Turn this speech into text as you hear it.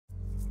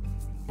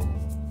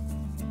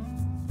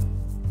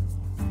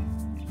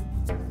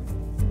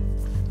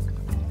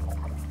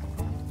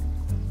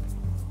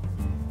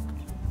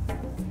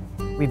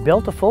We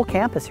built a full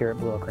campus here at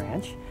Blue Oak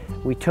Ranch.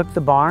 We took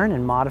the barn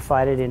and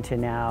modified it into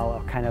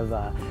now a kind of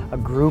a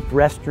group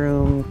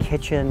restroom,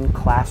 kitchen,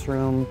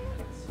 classroom,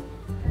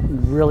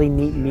 really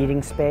neat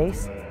meeting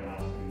space.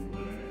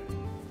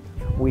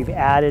 We've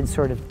added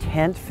sort of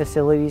tent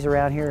facilities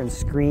around here and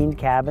screened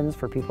cabins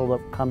for people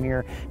that come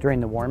here during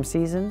the warm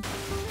season.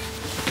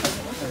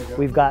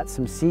 We've got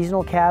some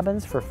seasonal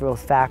cabins for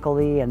both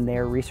faculty and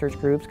their research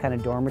groups, kind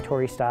of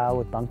dormitory style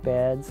with bunk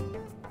beds.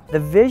 The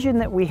vision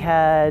that we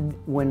had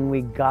when we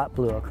got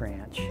Blue Oak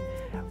Ranch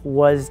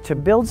was to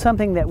build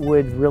something that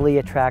would really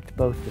attract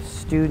both the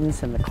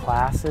students and the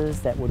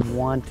classes that would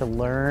want to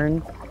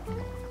learn,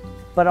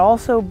 but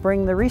also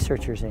bring the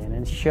researchers in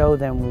and show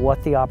them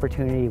what the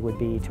opportunity would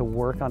be to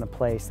work on a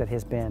place that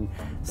has been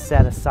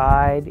set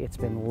aside, it's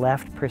been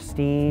left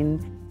pristine,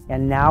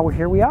 and now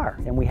here we are,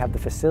 and we have the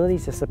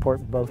facilities to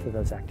support both of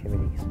those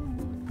activities.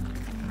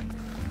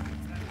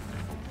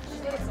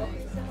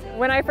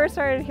 When I first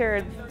started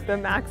here, the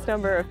max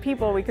number of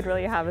people we could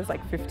really have is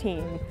like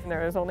 15.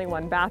 There was only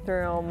one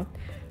bathroom.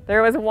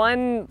 There was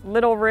one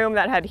little room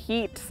that had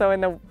heat, so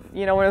when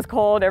it was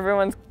cold,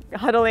 everyone's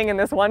huddling in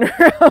this one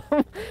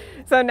room.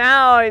 So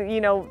now,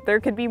 there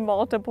could be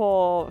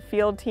multiple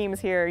field teams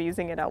here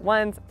using it at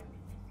once.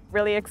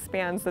 Really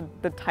expands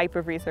the type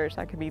of research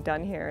that can be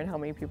done here and how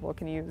many people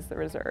can use the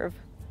reserve.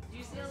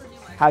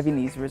 Having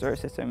these reserve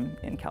system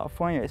in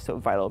California is so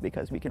vital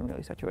because we can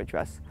really start to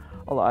address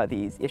a lot of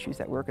these issues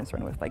that we're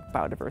concerned with, like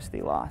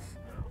biodiversity loss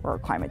or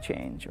climate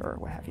change or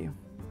what have you.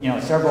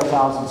 Several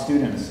thousand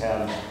students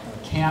have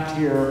camped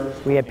here.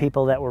 We had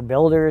people that were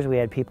builders, we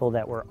had people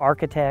that were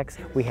architects,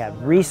 we had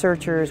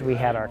researchers, we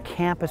had our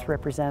campus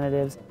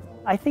representatives.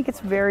 I think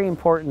it's very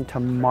important to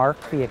mark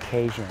the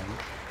occasion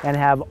and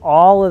have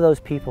all of those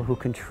people who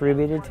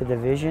contributed to the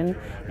vision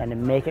and to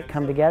make it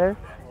come together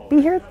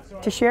be here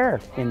to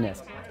share in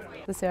this.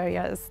 This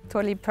area is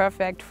totally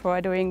perfect for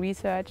doing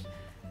research.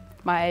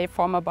 My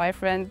former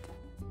boyfriend,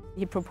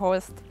 he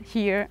proposed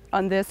here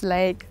on this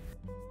lake,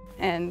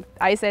 and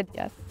I said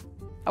yes.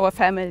 Our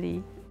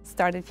family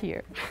started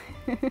here.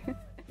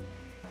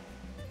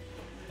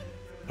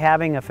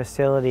 Having a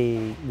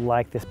facility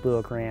like this Blue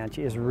Oak Ranch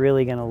is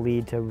really going to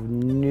lead to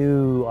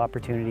new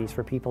opportunities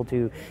for people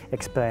to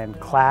expand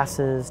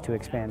classes, to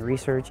expand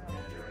research.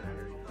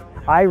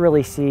 I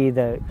really see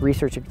the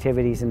research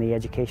activities and the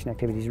education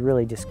activities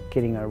really just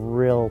getting a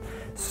real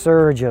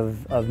surge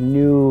of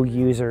new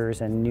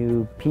users and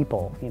new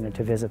people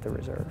to visit the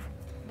reserve.